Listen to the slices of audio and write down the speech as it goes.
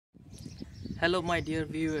Hello, my dear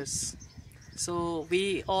viewers. So,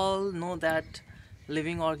 we all know that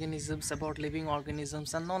about living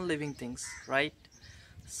organisms and non-living things, right?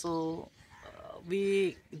 So,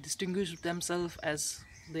 we distinguish themselves as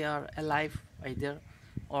they are alive either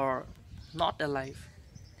or not alive.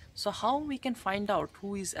 So, how we can find out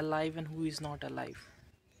who is alive and who is not alive?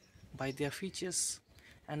 By their features.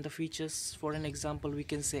 And the features, for an example, we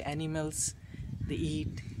can say animals, they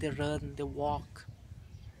eat, they run, they walk,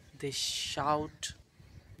 they shout,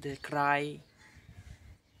 they cry.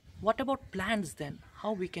 What about plants then?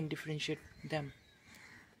 How we can differentiate them?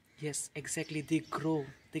 Yes, exactly. They grow,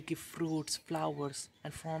 they give fruits, flowers,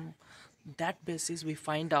 and from that basis we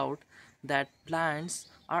find out that plants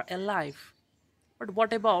are alive. But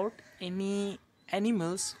what about any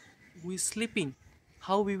animals who is sleeping?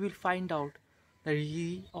 How we will find out that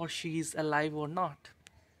he or she is alive or not?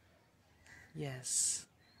 Yes,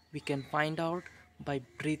 we can find out by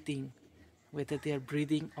breathing whether they are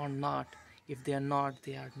breathing or not. If they are not,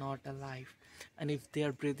 they are not alive. And if they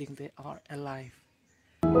are breathing, they are alive.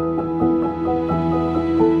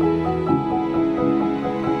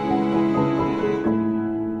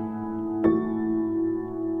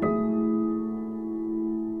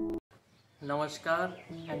 Namaskar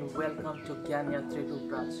and welcome to Gyan Yatra 2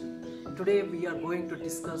 branch. Today we are going to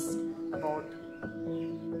discuss about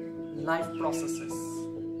life processes.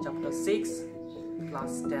 Chapter 6,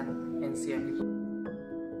 Class 10, NCERT.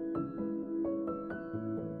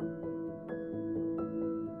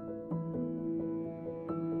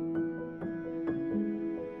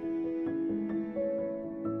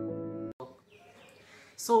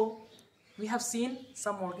 So we have seen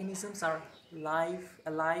some organisms are alive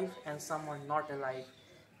and some are not alive,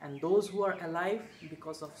 and those who are alive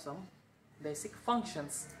because of some basic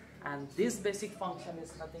functions, and this basic function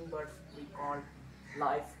is nothing but we call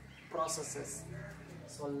life processes.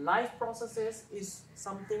 So life processes is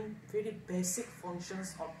something very basic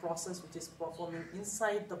functions or process which is performing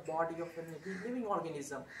inside the body of a living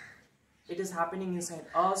organism. It is happening inside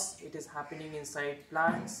us, it is happening inside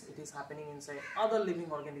plants, it is happening inside other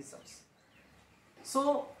living organisms.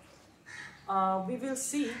 So we will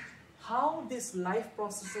see how these life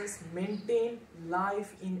processes maintain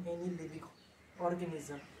life in any living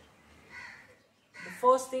organism. The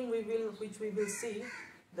first thing which we will see,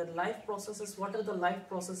 the life processes, what are the life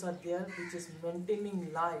processes are there which is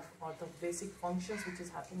maintaining life, or the basic functions which is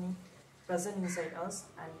happening present inside us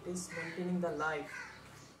and it is maintaining the life.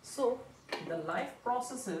 So the life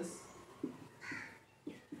processes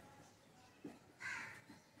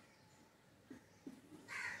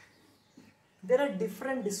there are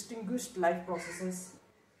different distinguished life processes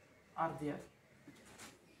are there.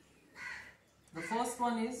 The first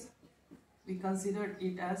one is, we consider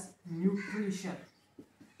it as nutrition,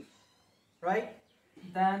 right?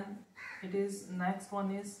 Then it is, next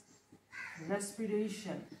one is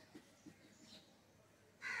respiration,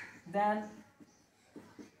 then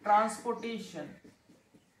transportation,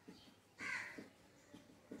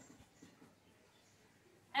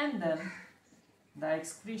 and then the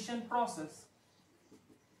excretion process,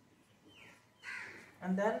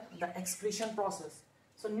 and then the excretion process.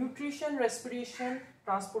 So nutrition, respiration,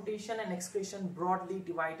 transportation and excretion broadly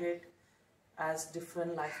divided as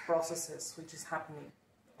different life processes which is happening.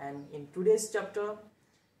 And in today's chapter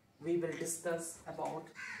we will discuss about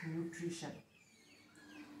nutrition.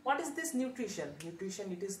 What is this nutrition?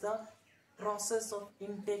 Nutrition, it is the process of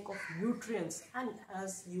intake of nutrients, and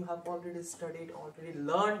as you have already studied, already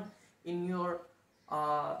learned in your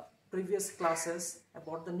previous classes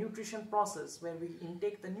about the nutrition process, where we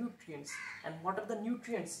intake the nutrients. And what are the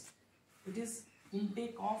nutrients? It is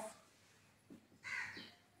intake of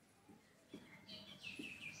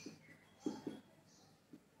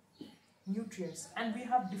nutrients, and we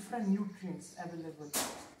have different nutrients available.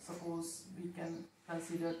 Suppose we can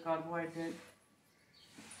consider carbohydrate,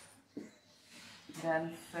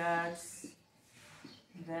 then fats,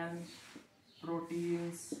 then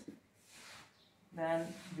proteins, then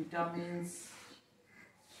vitamins,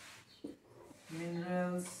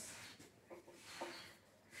 minerals,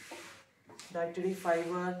 dietary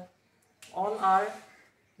fiber, all are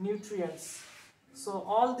nutrients. So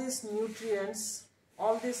all these nutrients,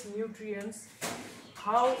 how it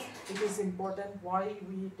is important, why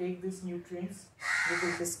we take these nutrients, we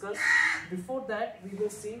will discuss. Before that, we will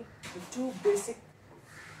see the two basic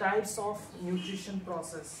types of nutrition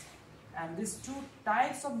process. And these two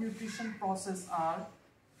types of nutrition process are,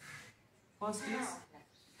 first is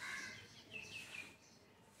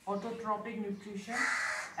autotrophic nutrition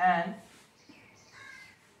and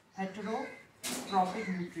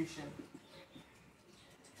heterotrophic nutrition.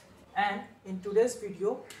 and in today's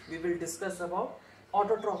video we will discuss about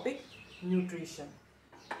autotrophic nutrition.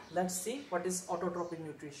 Let's see what is autotrophic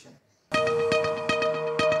nutrition.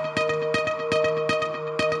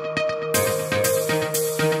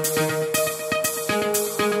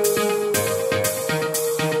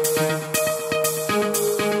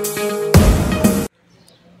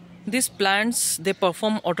 These plants, they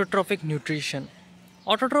perform autotrophic nutrition.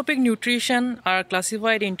 Autotrophic nutrition are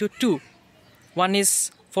classified into two. One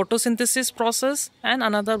is photosynthesis process and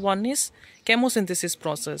another one is chemosynthesis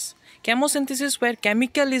process. Chemosynthesis, where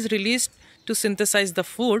chemical is released to synthesize the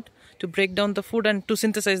food, to break down the food and to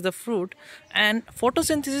synthesize the food, and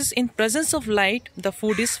photosynthesis, in presence of light the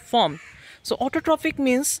food is formed. So autotrophic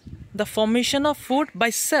means the formation of food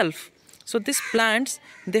by self. So these plants,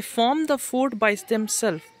 they form the food by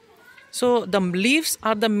themselves. So the leaves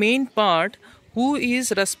are the main part who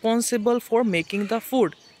is responsible for making the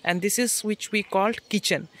food, and this is which we call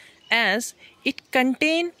kitchen, as it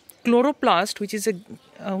contains chloroplast,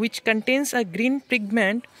 which contains a green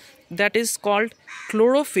pigment that is called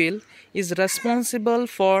chlorophyll, is responsible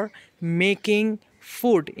for making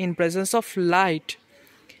food in presence of light,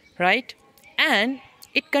 right? And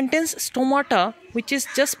it contains stomata, which is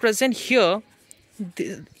just present here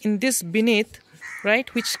in this beneath,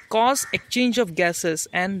 right, which cause exchange of gases,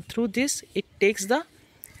 and through this it takes the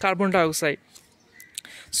carbon dioxide.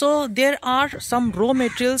 So there are some raw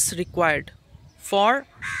materials required for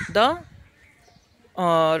the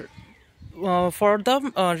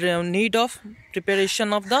need of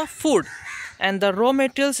preparation of the food, and the raw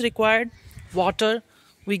materials required: water.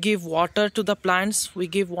 We give water to the plants.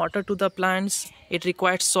 It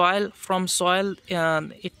requires soil. From soil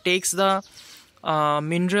it takes the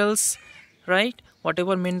minerals, right?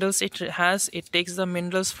 Whatever minerals it has, it takes the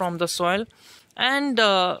minerals from the soil, and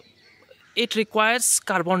it requires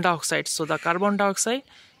carbon dioxide. So the carbon dioxide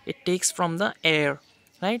it takes from the air,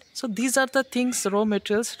 right? So these are the things, raw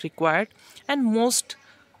materials required, and most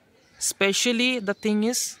especially the thing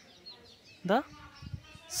is the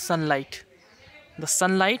sunlight. The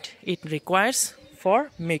sunlight it requires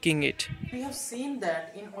for making it. We have seen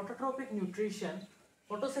that in autotrophic nutrition,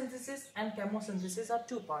 photosynthesis and chemosynthesis are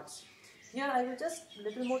two parts. Here I will just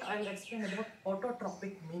I will explain about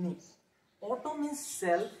autotrophic meaning. Auto means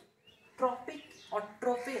self, tropic or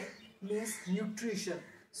trophy means nutrition.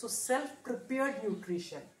 So self-prepared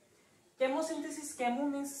nutrition. Chemosynthesis, chemo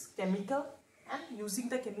means chemical, and using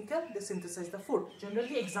the chemical they synthesize the food.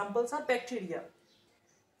 Generally examples are bacteria.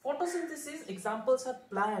 Photosynthesis examples are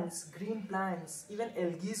plants, green plants, even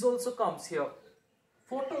algae also comes here.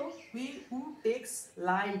 Photo, who takes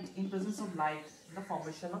light, in presence of light, the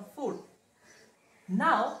formation of food.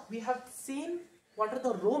 Now we have seen what are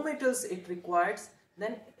the raw materials it requires.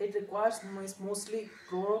 Then it requires mostly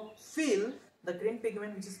chlorophyll, the green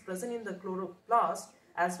pigment which is present in the chloroplast,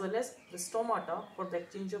 as well as the stomata for the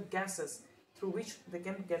exchange of gases through which they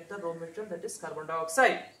can get the raw material, that is carbon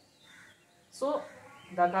dioxide. So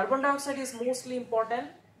the carbon dioxide is mostly important.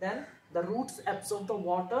 Then the roots absorb the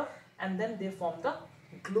water and then they form the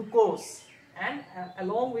glucose, and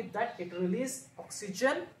along with that it releases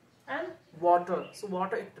oxygen and water. So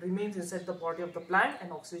water, it remains inside the body of the plant,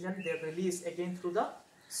 and oxygen they release again through the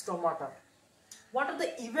stomata. What are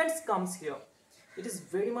the events comes here? It is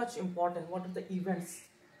very much important what are the events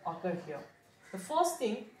occur here. The first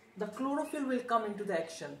thing, the chlorophyll will come into the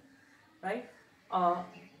action, right?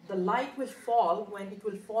 The light will fall. When it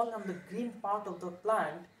will fall on the green part of the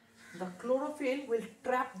plant, the chlorophyll will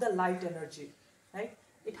trap the light energy, right?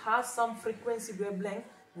 It has some frequency wavelength,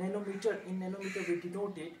 nanometer. In nanometer we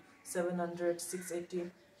denote it, 700,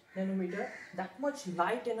 680 nanometer. That much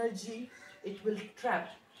light energy it will trap,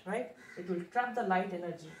 right? It will trap the light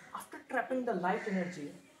energy. After trapping the light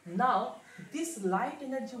energy, now this light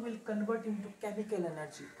energy will convert into chemical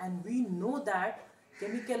energy, and we know that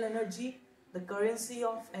chemical energy, the currency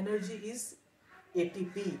of energy is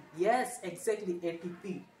ATP. Yes, exactly,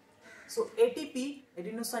 ATP. So ATP,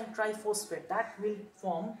 adenosine triphosphate, that will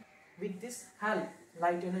form with this help.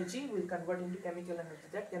 Light energy will convert into chemical energy.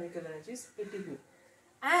 That chemical energy is ATP.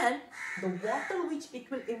 And the water which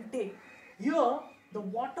it will intake, here the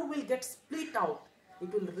water will get split out.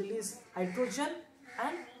 It will release hydrogen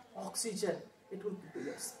and oxygen. It will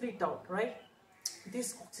split out, right?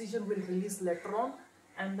 This oxygen will release later on,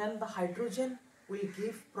 and then the hydrogen will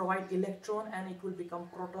provide electron, and it will become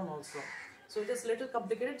proton also. So it is little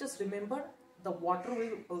complicated. Just remember, the water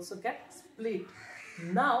will also get split.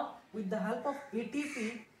 Now with the help of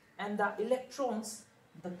ATP and the electrons,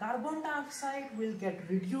 the carbon dioxide will get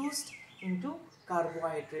reduced into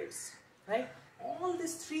carbohydrates, right? All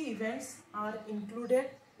these three events are included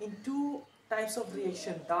in two types of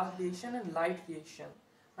reaction: dark reaction and light reaction,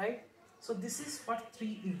 right? So this is what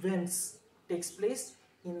 3 events takes place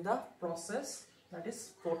in the process, that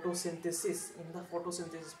is photosynthesis. In the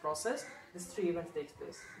photosynthesis process, these 3 events takes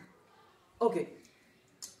place. Okay,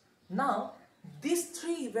 now these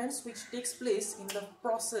 3 events which takes place in the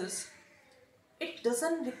process, it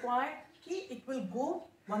doesn't require it will go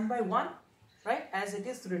one by one, right, as it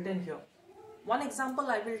is written here. One example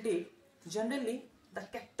I will take: generally the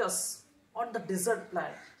cactus or the desert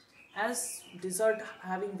plant, as desert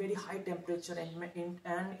having very high temperature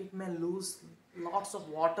and it may lose lots of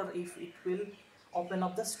water if it will open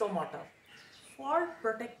up the stomata. For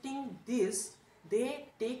protecting this, they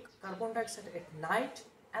take carbon dioxide at night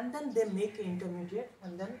and then they make an intermediate,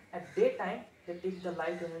 and then at daytime they take the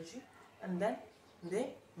light energy and then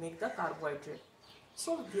they make the carbohydrate.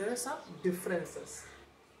 So there are some differences.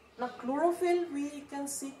 Now chlorophyll, we can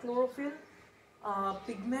see chlorophyll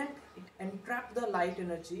pigment, it entraps the light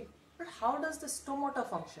energy. But how does the stomata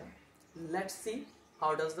function? Let's see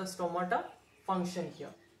how does the stomata function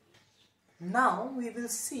here. Now we will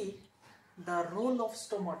see the role of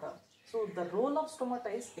stomata. So the role of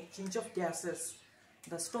stomata is exchange of gases.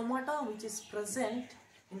 The stomata which is present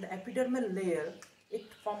in the epidermal layer, it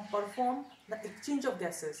perform the exchange of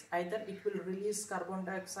gases. Either it will release carbon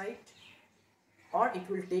dioxide, or it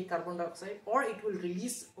will take carbon dioxide, or it will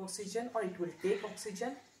release oxygen, or it will take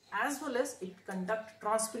oxygen, as well as it conduct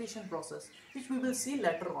transpiration process, which we will see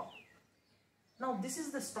later on. Now this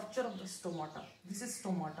is the structure of the stomata. This is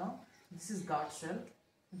stomata, this is guard cell,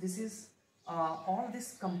 this is all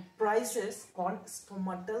this comprises called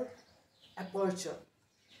stomatal aperture.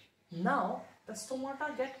 Now the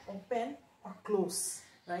stomata get open or close,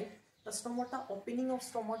 right? The stomata, opening of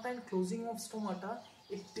stomata and closing of stomata,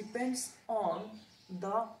 it depends on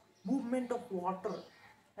the movement of water,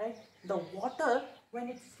 right? The water, when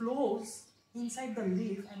it flows inside the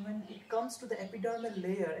leaf and when it comes to the epidermal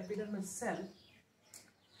layer, epidermal cell,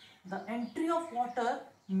 the entry of water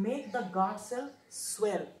make the guard cell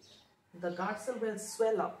swell. The guard cell will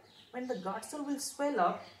swell up. When the guard cell will swell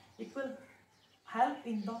up, it will help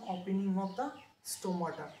in the opening of the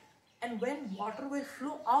stomata. And when water will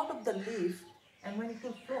flow out of the leaf and when it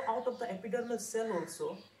will flow out of the epidermal cell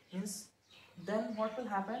also, means then what will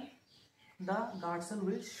happen? The guard cell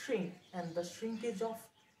will shrink, and the shrinkage of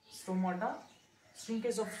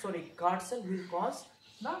guard cell will cause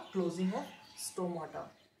the closing of stomata.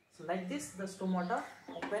 So like this, the stomata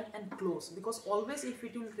open and close, because always if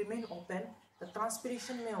it will remain open, the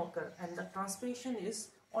transpiration may occur, and the transpiration is,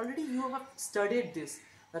 already you have studied this,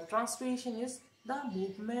 the transpiration is the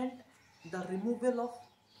movement, the removal of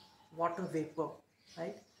water vapor,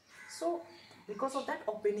 right? So because of that,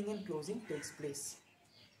 opening and closing takes place.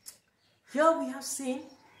 Here we have seen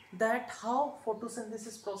that how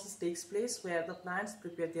photosynthesis process takes place, where the plants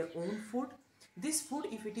prepare their own food. This food,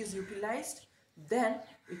 if it is utilized, then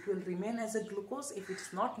it will remain as a glucose. If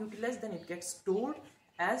it's not utilized, then it gets stored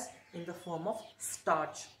as in the form of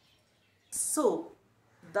starch. So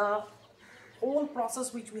the whole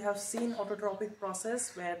process which we have seen, autotrophic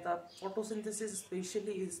process, where the photosynthesis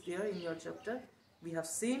especially is there in your chapter, we have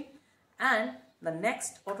seen, and the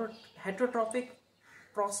next heterotrophic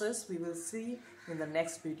process we will see in the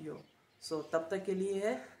next video. So tab tak ke liye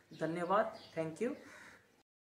hai, dhanyawad, thank you.